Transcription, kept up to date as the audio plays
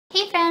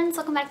friends,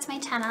 welcome back to my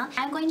channel.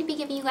 I'm going to be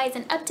giving you guys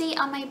an update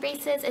on my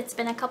braces. It's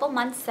been a couple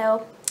months,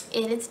 so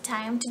it is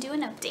time to do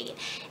an update.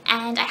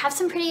 And I have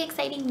some pretty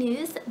exciting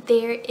news.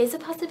 There is a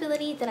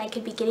possibility that I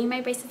could be getting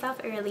my braces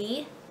off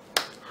early.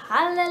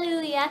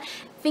 Hallelujah!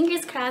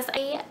 Fingers crossed.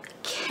 I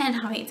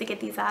cannot wait to get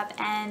these off,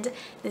 and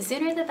the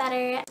sooner the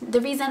better. The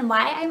reason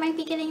why I might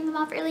be getting them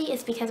off early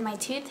is because my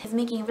tooth is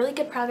making really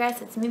good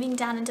progress. It's moving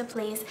down into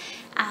place.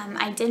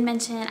 I did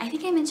mention, I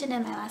think I mentioned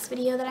in my last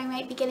video that I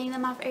might be getting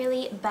them off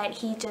early, but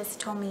he just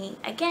told me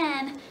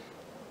again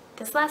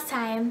this last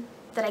time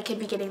that I could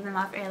be getting them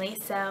off early.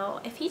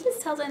 So if he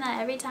just tells me that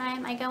every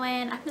time I go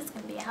in, I'm just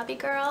gonna be a happy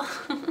girl.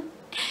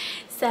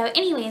 So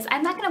anyways,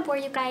 I'm not going to bore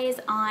you guys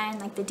on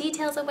like the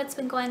details of what's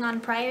been going on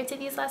prior to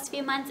these last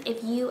few months.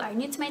 If you are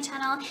new to my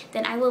channel,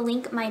 then I will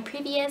link my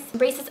previous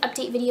braces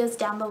update videos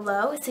down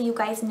below so you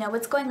guys know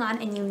what's going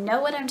on and you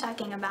know what I'm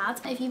talking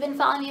about. If you've been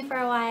following me for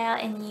a while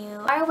and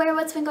you are aware of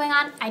what's been going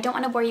on, I don't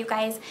want to bore you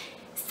guys.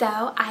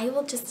 So I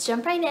will just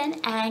jump right in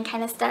and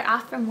kind of start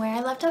off from where I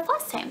left off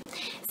last time.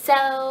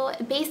 So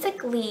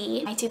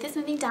basically, my tooth is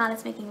moving down,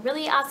 it's making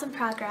really awesome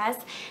progress,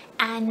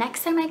 and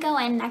next time I go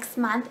in, next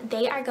month,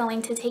 they are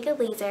going to take a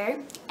laser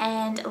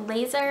and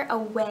laser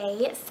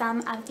away some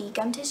of the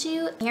gum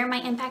tissue near my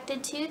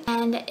impacted tooth,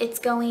 and it's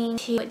going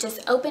to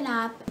just open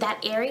up that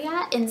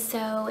area, and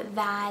so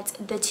that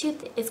the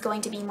tooth is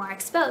going to be more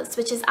exposed,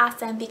 which is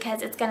awesome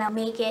because it's going to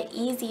make it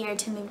easier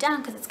to move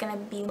down because it's going to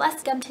be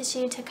less gum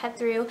tissue to cut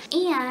through.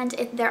 And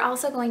they're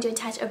also going to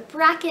attach a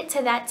bracket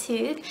to that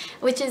tooth,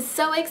 which is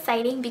so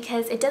exciting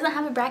because it doesn't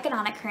have a bracket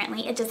on it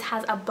currently. It just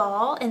has a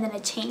ball and then a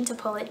chain to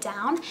pull it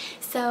down.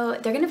 So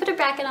they're gonna put a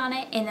bracket on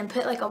it and then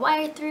put like a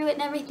wire through it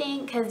and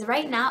everything, because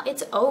right now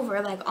it's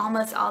over like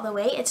almost all the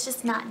way. It's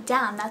just not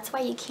down. That's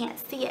why you can't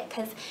see it,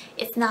 because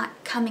it's not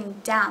coming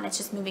down, it's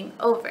just moving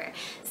over.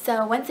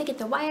 So once they get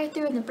the wire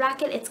through in the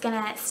bracket, it's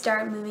gonna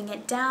start moving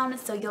it down,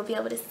 so you'll be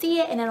able to see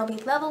it and it'll be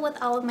level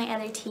with all of my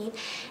other teeth.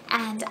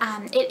 And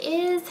it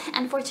is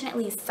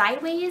unfortunately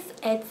sideways.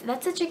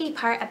 That's the tricky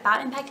part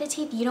about impacted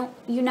teeth. You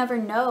never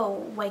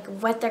know like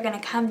what they're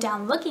gonna come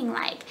down looking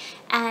like,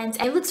 and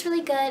it looks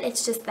really good.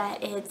 It's just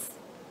that it's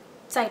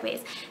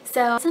sideways.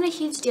 So it's not a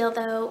huge deal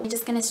though. We're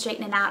just gonna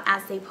straighten it out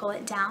as they pull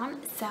it down.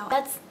 So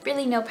that's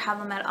really no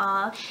problem at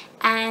all.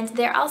 And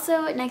they're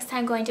also next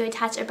time going to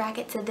attach a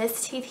bracket to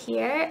this tooth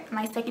here,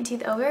 my second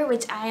tooth over,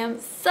 which I am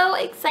so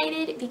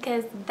excited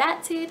because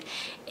that tooth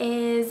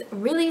is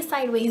really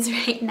sideways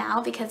right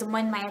now, because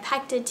when my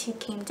impacted tooth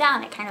came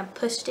down, it kind of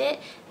pushed it.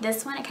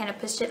 This one, it kind of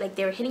pushed it like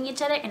they were hitting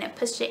each other, and it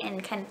pushed it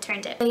and kind of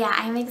turned it. So yeah,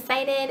 I'm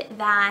excited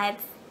that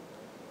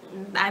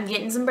I'm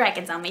getting some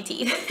brackets on my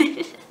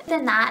teeth.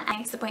 Than that,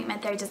 next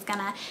appointment, they're just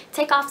gonna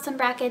take off some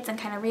brackets and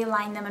kind of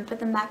realign them and put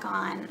them back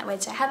on,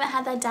 which I haven't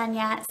had that done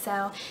yet,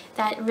 so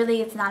that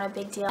really is not a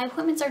big deal. My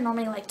appointments are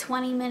normally like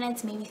 20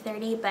 minutes, maybe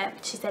 30, but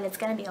she said it's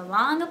gonna be a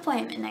long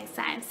appointment next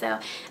time, so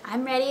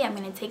I'm ready. I'm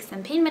gonna take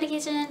some pain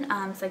medication,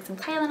 so like some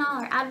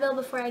Tylenol or Advil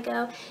before I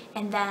go,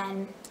 and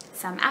then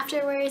some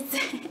afterwards.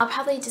 I'll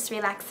probably just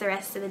relax the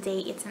rest of the day,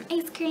 eat some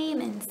ice cream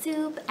and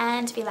soup,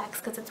 and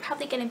relax, because it's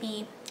probably gonna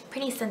be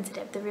pretty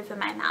sensitive, the roof of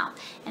my mouth,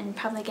 and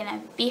probably gonna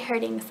be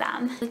hurting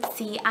some. Let's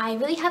see, I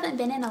really haven't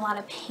been in a lot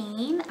of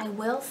pain. I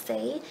will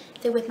say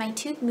that with my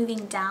tooth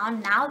moving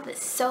down, now that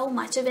so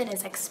much of it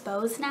is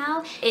exposed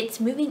now, it's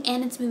moving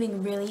in, it's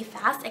moving really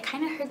fast. It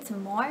kind of hurts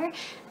more,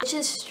 which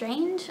is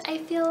strange, I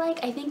feel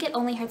like. I think it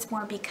only hurts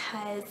more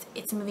because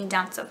it's moving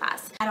down so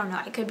fast. I don't know,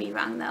 I could be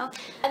wrong though.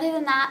 Other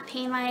than that,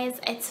 pain-wise,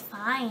 it's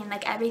fine.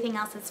 Like everything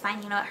else is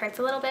fine. You know, it hurts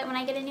a little bit when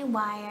I get a new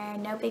wire.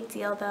 No big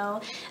deal though.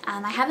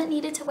 I haven't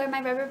needed to wear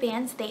my rubber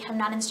bands. They have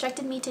not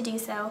instructed me to do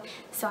so,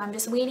 so I'm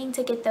just waiting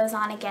to get those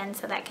on again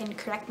so that can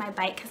correct my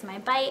bite, because my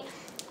bite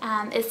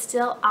is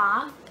still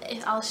off.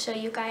 I'll show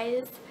you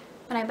guys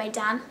when I bite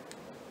down.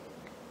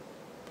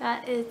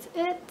 That is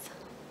it.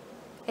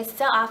 It's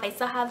still off. I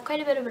still have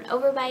quite a bit of an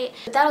overbite,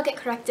 but that'll get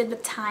corrected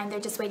with time. They're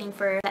just waiting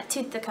for that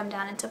tooth to come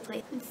down into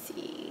place. Let's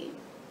see.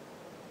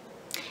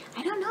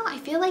 I don't know, I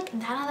feel like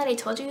now that I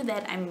told you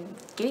that I'm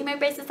getting my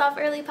braces off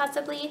early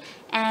possibly,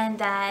 and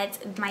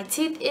that my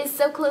tooth is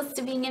so close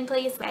to being in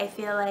place, I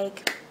feel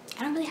like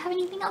I don't really have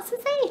anything else to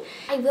say.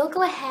 I will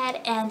go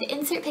ahead and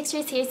insert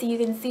pictures here so you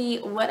can see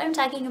what I'm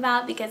talking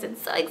about, because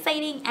it's so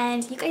exciting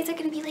and you guys are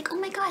going to be like, oh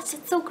my gosh,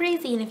 it's so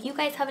crazy. And if you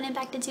guys have an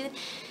impacted tooth,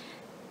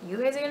 you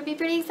guys are going to be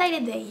pretty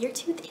excited that your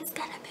tooth is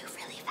going to move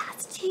really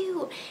fast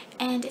too.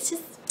 And it's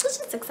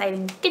just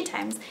exciting. Good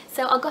times.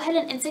 So I'll go ahead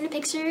and insert a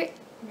picture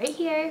right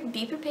here.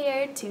 Be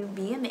prepared to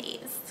be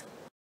amazed.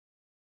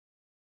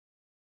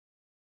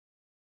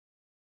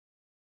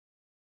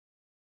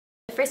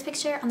 The first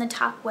picture on the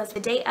top was the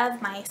day of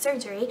my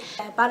surgery.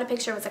 I bought a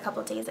picture, was a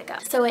couple days ago.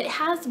 So it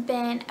has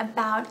been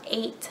about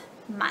 8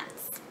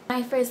 months.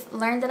 When I first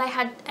learned that I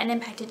had an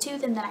impacted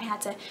tooth and that I had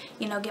to,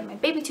 you know, get my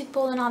baby tooth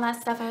pulled and all that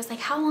stuff, I was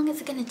like, how long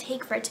is it going to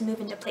take for it to move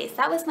into place?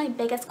 That was my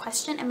biggest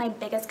question and my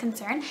biggest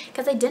concern,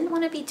 because I didn't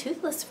want to be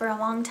toothless for a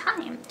long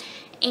time.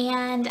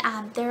 And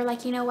they were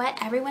like, you know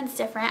what, everyone's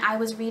different. I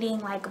was reading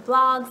like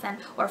blogs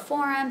or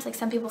forums, like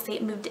some people say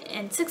it moved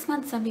in 6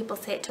 months, some people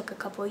say it took a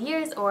couple of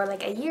years or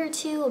like a year or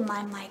two, and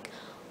I'm like,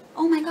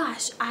 oh my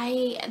gosh,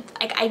 I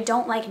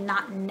don't like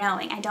not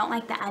knowing. I don't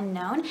like the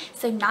unknown.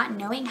 So not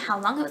knowing how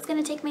long it was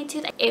going to take my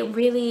tooth, it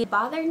really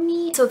bothered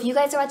me. So if you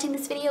guys are watching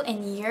this video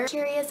and you're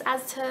curious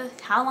as to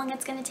how long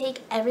it's going to take,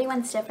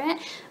 everyone's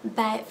different.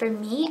 But for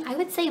me, I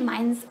would say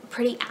mine's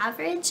pretty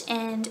average,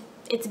 and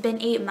it's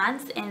been 8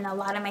 months and a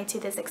lot of my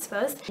tooth is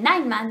exposed.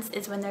 9 months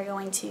is when they're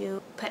going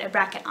to put a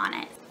bracket on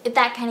it. If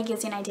that kind of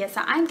gives you an idea.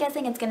 So I'm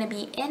guessing it's going to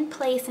be in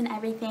place and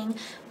everything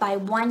by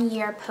 1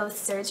 year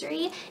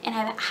post-surgery, and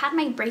I've had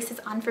my braces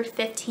on for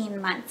 15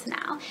 months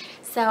now.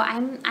 So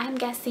I'm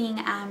guessing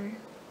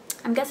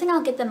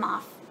I'll get them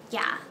off,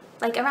 yeah,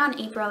 like around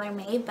April or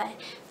May, but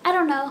I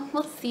don't know.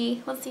 We'll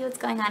see what's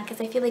going on, because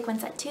I feel like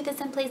once that tooth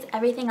is in place,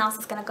 everything else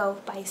is going to go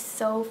by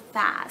so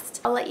fast.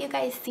 I'll let you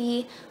guys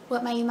see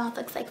what my mouth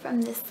looks like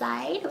from this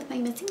side with my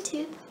missing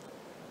tooth.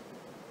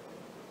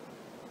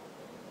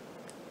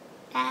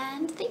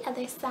 And the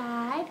other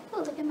side.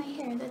 Oh, look at my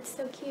hair. That's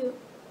so cute.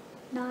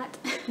 Not.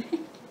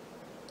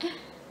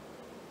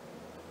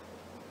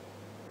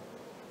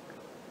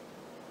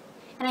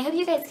 And I hope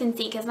you guys can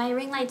see, because my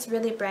ring light's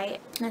really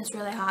bright and it's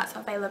really hot. So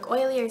if I look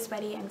oily or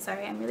sweaty, I'm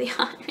sorry, I'm really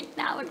hot right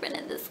now in front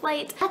of this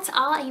light. That's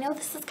all. I know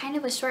this is kind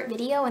of a short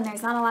video and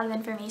there's not a lot of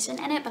information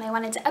in it, but I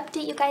wanted to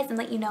update you guys and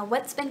let you know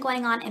what's been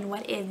going on and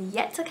what is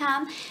yet to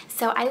come.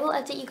 So I will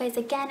update you guys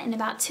again in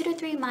about 2 to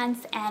 3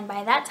 months, and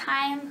by that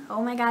time,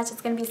 oh my gosh, it's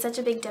going to be such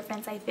a big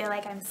difference. I feel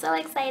like I'm so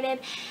excited.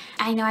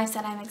 I know I've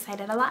said I'm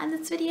excited a lot in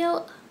this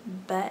video,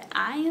 but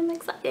I am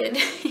excited.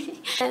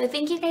 So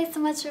thank you guys so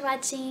much for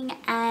watching,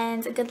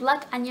 and good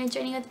luck on your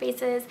journey with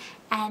braces,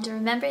 and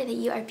remember that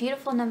you are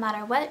beautiful no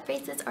matter what,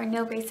 braces or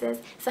no braces.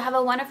 So have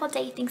a wonderful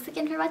day. Thanks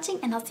again for watching,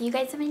 and I'll see you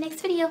guys in my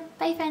next video.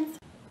 Bye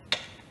friends.